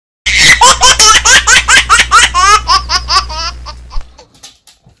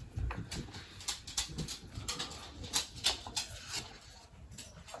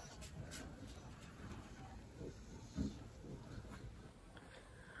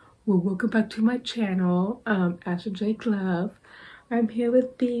Well, welcome back to my channel, Ashton Drake Love. I'm here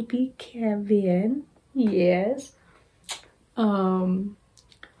with baby Kevin. Yes.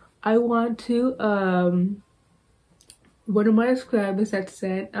 I want to, one of my subscribers that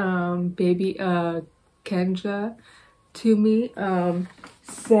sent, baby, Kendra to me,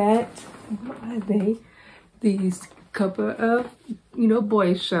 sent, what are they? These couple of,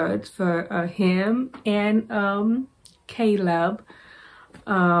 boy shirts for, him and, Caleb.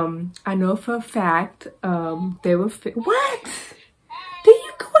 I know for a fact, they were what? There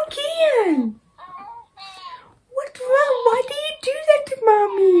you go again! What's wrong? Why do you do that to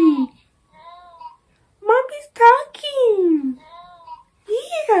mommy? Mommy's talking.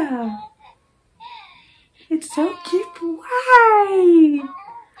 Yeah. It's so cute. Why?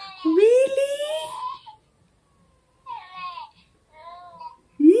 Really?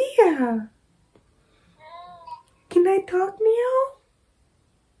 Yeah. Can I talk now?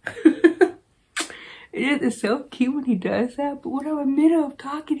 It is so cute when he does that, but when I'm in the middle of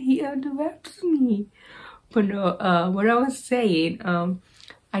talking, he interrupts me. But no, what I was saying,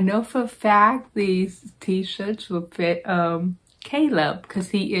 I know for a fact these t-shirts will fit Caleb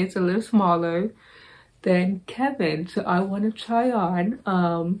because he is a little smaller than Kevin. So I want to try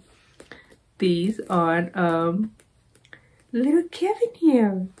on these on little Kevin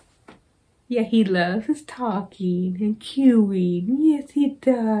here. Yeah, he loves his talking and cueing. Yes, he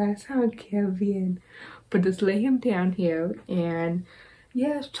does. Huh, Kevin? But just lay him down here and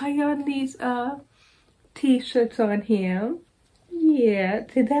yes, try on these t-shirts on him. Yeah,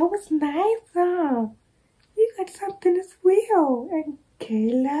 that was nice, huh? You got something as well. And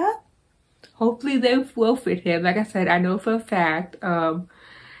Caleb? Hopefully they will fit him. Like I said, I know for a fact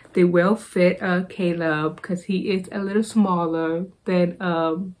they will fit Caleb because he is a little smaller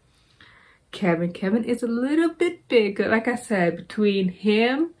than Kevin. Kevin is a little bit bigger, like I said, between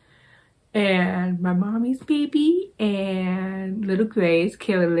him and my mommy's baby and little Grace,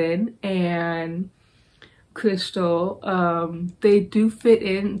 Carolyn, and Crystal. They do fit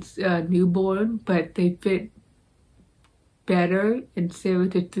in newborn, but they fit better in 0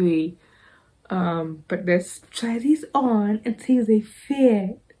 to 3. But let's try these on and see if they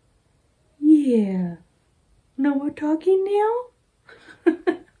fit. Yeah. No more talking now?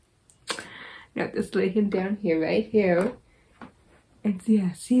 Now just lay him down here, right here. And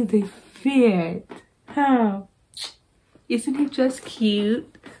yeah, see if they fit. Huh? Isn't he just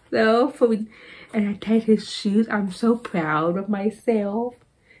cute? Though, and I tied his shoes. I'm so proud of myself.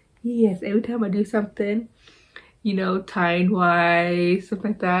 Yes, every time I do something, tying wise, stuff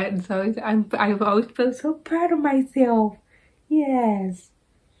like that. And so I've always felt so proud of myself. Yes.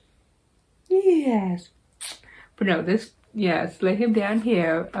 Yes. But no, yes, lay him down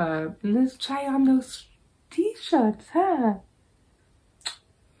here. Let's try on those t-shirts, huh?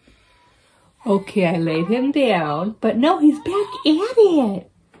 Okay, I laid him down, but no, he's back at it.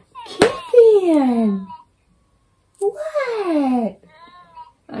 Kevin! What?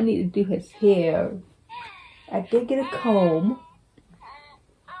 I need to do his hair. I did get a comb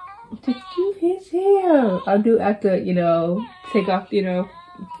to do his hair. I'll do after, take off,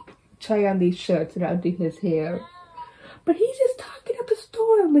 try on these shirts and I'll do his hair. But he's just talking up a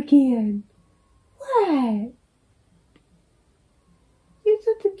storm again. What? You're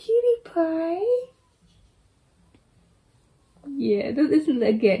such a cutie pie. Yeah,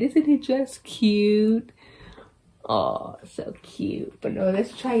 isn't he just cute? Oh, so cute. But no,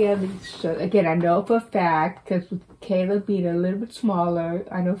 let's try on these shirts. Again, I know for a fact, because with Caleb being a little bit smaller,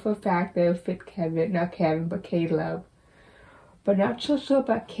 I know for a fact they'll fit Kevin. Not Kevin, but Caleb. But not so sure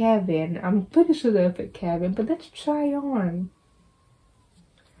about Kevin. I'm pretty sure they'll fit Kevin, but let's try on.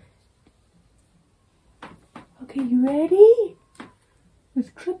 Okay, you ready? Let's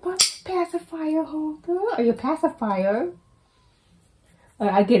clip on the pacifier holder. Or your pacifier.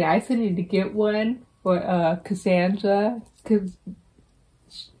 Again, I still need to get one for Cassandra. Because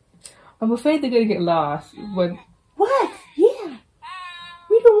I'm afraid they're going to get lost. But what? Yeah.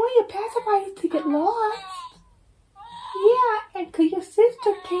 We don't want your pacifier to get lost. Yeah, and cause your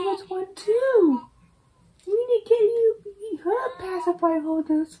sister came with one too. We need to get you her pacifier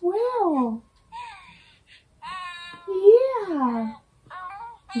holder as well. Yeah.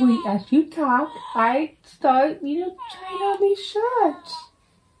 As you talk, I start, trying on these shirts.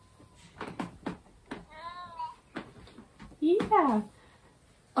 Yeah.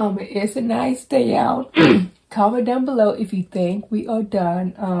 It's a nice day out. Comment down below if you think we are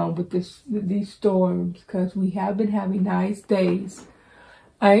done with these storms, because we have been having nice days.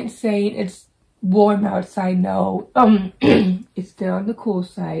 I ain't saying it's warm outside, no. It's still on the cool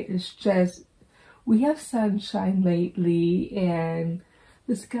side. It's just we have sunshine lately, and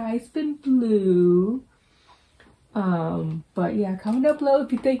The sky's been blue. But yeah, comment down below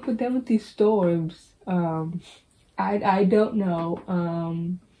if you think we're done with these storms. I don't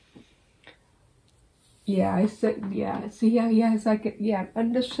know. Yeah, I said, yeah, see how he has like a, yeah,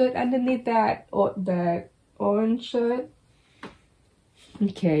 undershirt underneath that, or that orange shirt.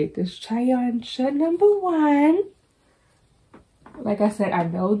 Okay, let's try on shirt number 1. Like I said, I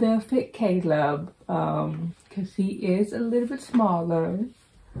know they'll fit Caleb, because he is a little bit smaller.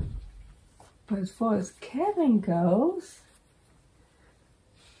 But as far as Kevin goes,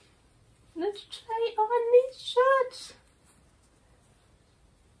 let's try on these shirts.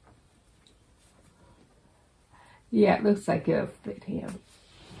 Yeah, it looks like it'll fit him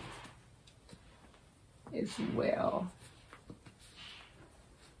as well.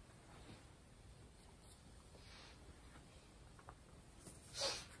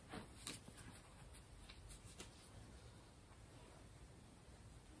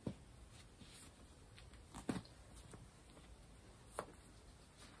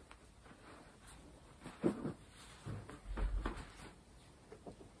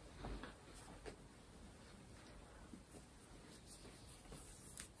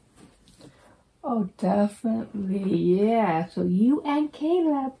 Oh, definitely, yeah. So you and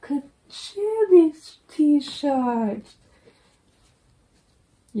Caleb could share these t-shirts.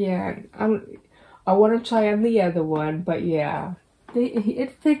 Yeah, I want to try on the other one, but yeah,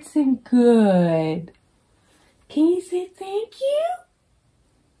 it fits him good. Can you say thank you?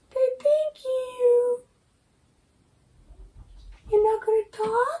 Say thank you. You're not gonna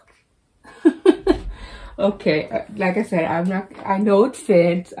talk? Okay, like I said, I know it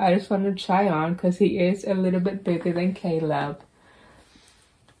fits. I just want to try on because he is a little bit bigger than Caleb.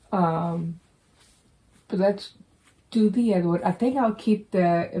 But let's do the other one. I think I'll keep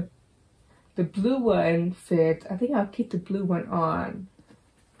the blue one fit. I think I'll keep the blue one on.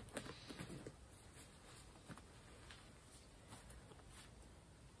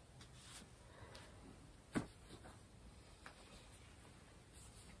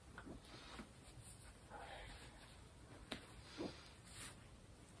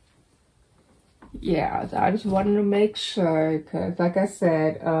 Yeah, I just wanted to make sure because, like I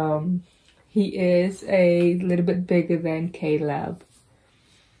said, he is a little bit bigger than Caleb.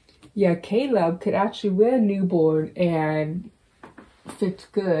 Yeah, Caleb could actually wear a newborn and fits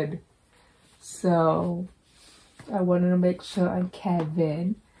good. So I wanted to make sure on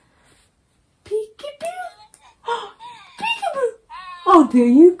Kevin. Peekaboo! Peekaboo! Oh, there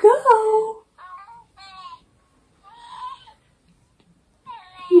you go.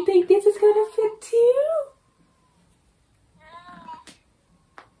 You think this is gonna fit too?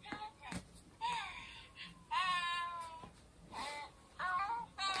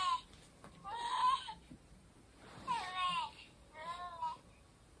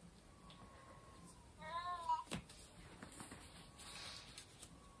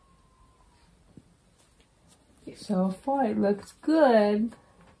 So far it looks good.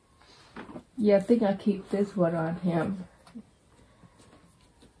 Yeah, I think I'll keep this one on him.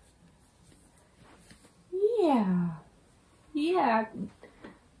 Yeah.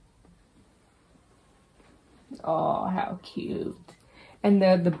 Oh, how cute. And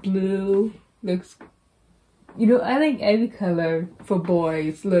the blue looks, you know, I think every color for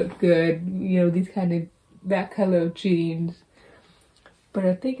boys look good. You know, these kind of, that color of jeans. But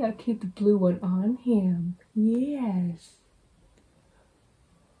I think I'll keep the blue one on him. Yes.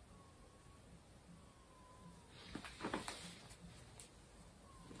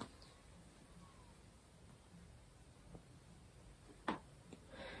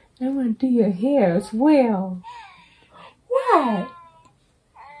 I'm gonna do your hair as well. What?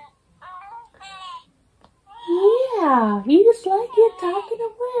 Yeah, you just like you're talking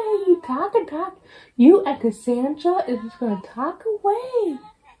away. You talk. You and Cassandra is just gonna talk away.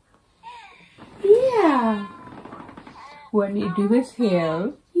 Yeah. When you do his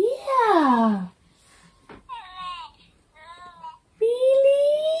hair. Yeah.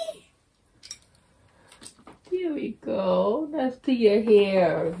 Really? Here we go. Let's do your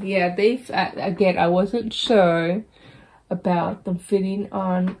hair. Yeah, again, I wasn't sure about them fitting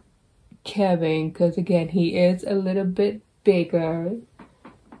on Kevin because, again, he is a little bit bigger.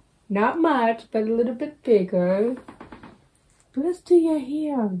 Not much, but a little bit bigger. But let's do your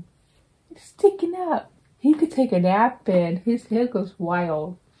hair. It's sticking up. He could take a nap and his hair goes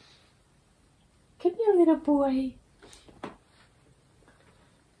wild. Come here, little boy.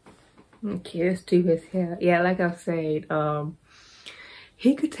 Okay, let's do his hair. Yeah, like I said,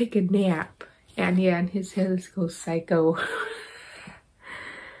 he could take a nap and yeah, and his hair just goes psycho.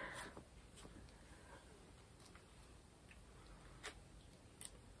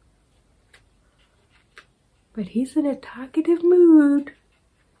 But he's in a talkative mood.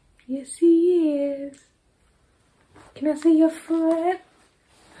 Yes, he is. Can I see your foot?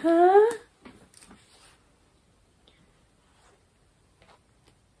 Huh?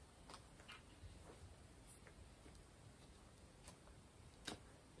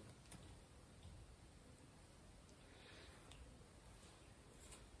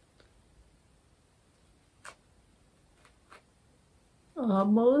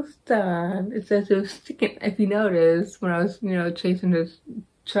 Almost done. It says it was sticking. If you notice, when I was, chasing this,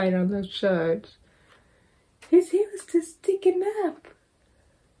 trying on those shirts, his hair was just sticking up.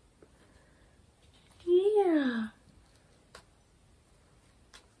 Yeah.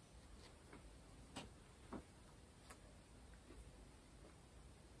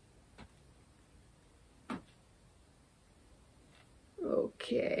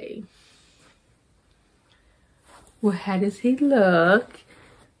 Okay. Well, how does he look?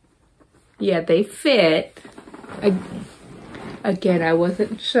 Yeah, they fit. Again, I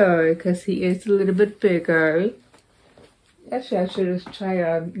wasn't sure because he is a little bit bigger. Actually, I should just try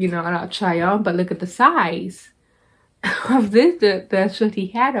on, not try on, but look at the size of this, the shirt he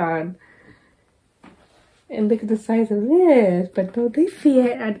had on. And look at the size of this. But no, they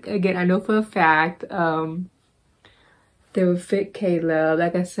fit. And again, I know for a fact, they would fit Caleb.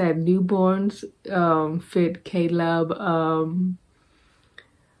 Like I said, newborns fit Caleb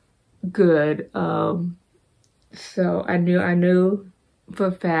good. So I knew for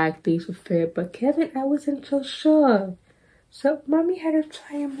a fact these would fit. But Kevin, I wasn't so sure. So mommy had to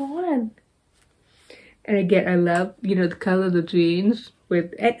try them on. And again, I love, the color of the jeans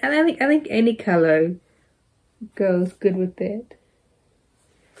with, and I think any color goes good with it.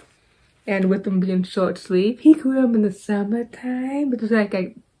 And with them being short sleeve, he could wear them in the summertime. It was like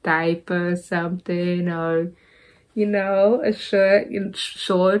a diaper or something, or, a shirt and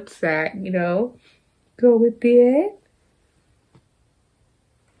shorts that, go with it.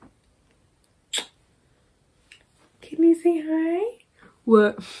 Can you say hi?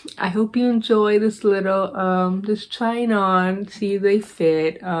 Well, I hope you enjoy this little, just trying on, see if they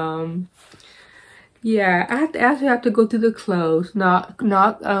fit. Yeah, I actually have to go through the clothes, not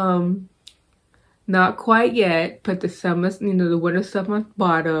quite yet. Put the summer, the winter stuff on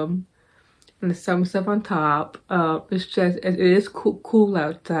bottom, and the summer stuff on top. It's just, it is cool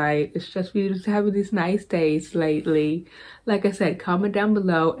outside. It's just, we just having these nice days lately. Like I said, comment down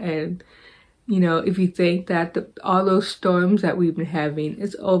below, and if you think that all those storms that we've been having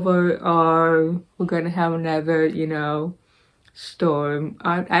is over, or we're gonna have another, storm.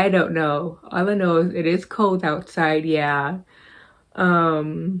 I don't know. All I know is it is cold outside. Yeah.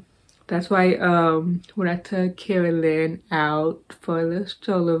 That's why when I took Carolyn out for a little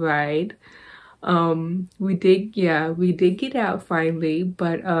stroller ride, we did get out finally,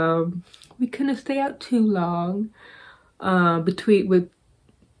 but we couldn't stay out too long.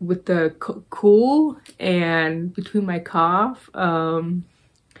 With the cool and between my cough, mommy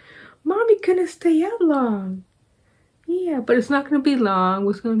couldn't stay out long. Yeah, but it's not gonna be long.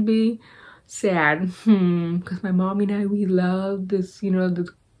 It's gonna be sad, because my mommy and I, we love this, the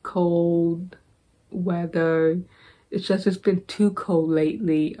cold weather. It's been too cold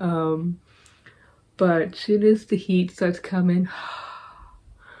lately. But soon as the heat starts coming,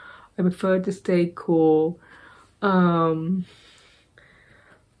 I prefer to stay cool. But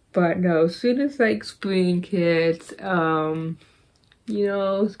no, as soon as like spring hits,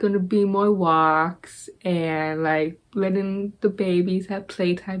 it's gonna be more walks and like letting the babies have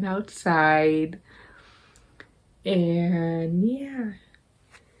playtime outside. And yeah.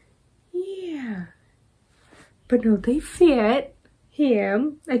 But no, they fit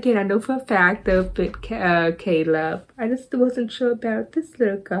him. Again, I know for a fact they'll fit Caleb. I just wasn't sure about this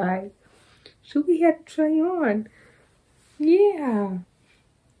little guy. So we had to try on. Yeah.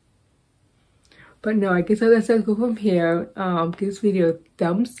 But no, I guess let's go from here. Give this video a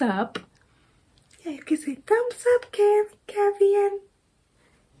thumbs up. Yeah, you can say thumbs up, Kevin.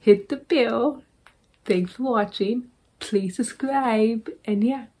 Hit the bell. Thanks for watching. Please subscribe. And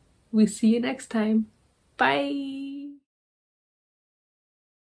yeah, we'll see you next time. Bye.